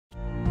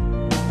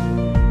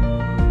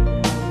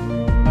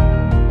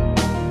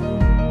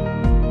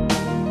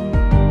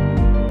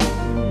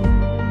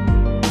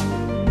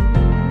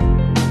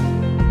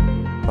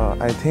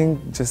I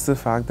think just the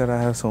fact that I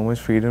have so much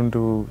freedom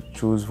to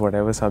choose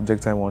whatever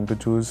subjects I want to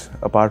choose,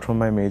 apart from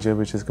my major,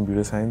 which is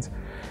computer science.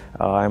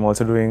 I'm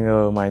also doing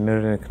a minor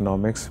in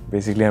economics.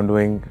 Basically, I'm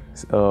doing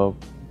a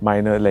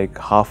minor, like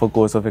half a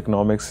course of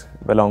economics,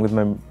 along with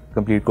my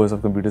complete course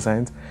of computer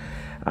science.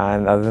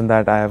 And other than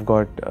that, I have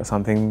got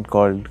something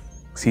called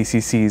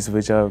CCCs,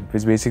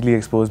 which basically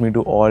expose me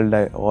to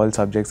all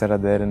subjects that are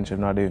there in Shiv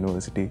Nadar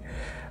University.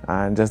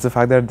 And just the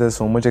fact that there's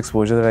so much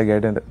exposure that I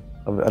get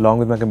along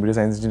with my computer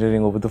science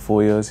engineering over the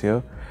 4 years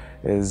here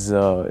is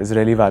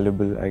really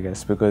valuable, I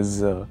guess,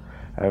 because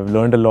I've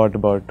learned a lot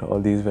about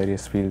all these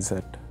various fields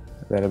that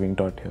are being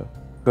taught here.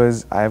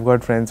 Because I've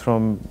got friends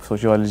from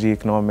sociology,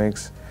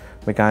 economics,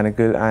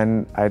 mechanical,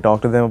 and I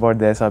talk to them about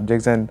their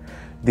subjects, and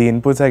the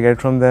inputs I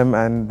get from them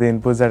and the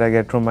inputs that I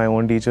get from my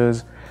own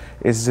teachers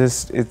is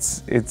just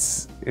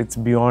it's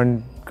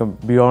beyond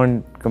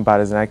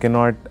comparison. I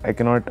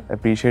cannot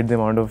appreciate the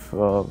amount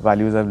of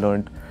values I've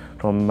learned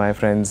from my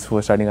friends who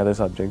are studying other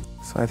subjects.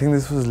 So I think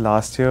this was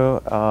last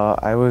year.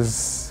 I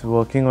was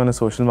working on a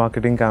social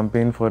marketing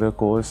campaign for a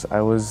course.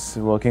 I was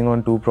working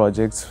on 2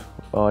 projects,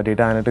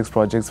 data analytics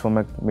projects for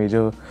my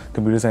major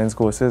computer science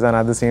courses, and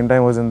at the same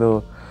time was in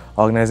the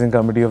organizing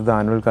committee of the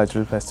annual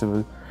cultural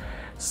festival.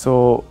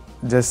 So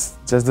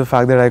just the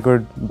fact that I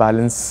could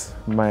balance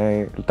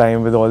my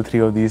time with all 3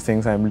 of these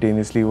things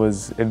simultaneously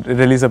it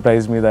really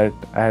surprised me that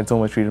I had so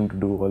much freedom to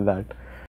do all that.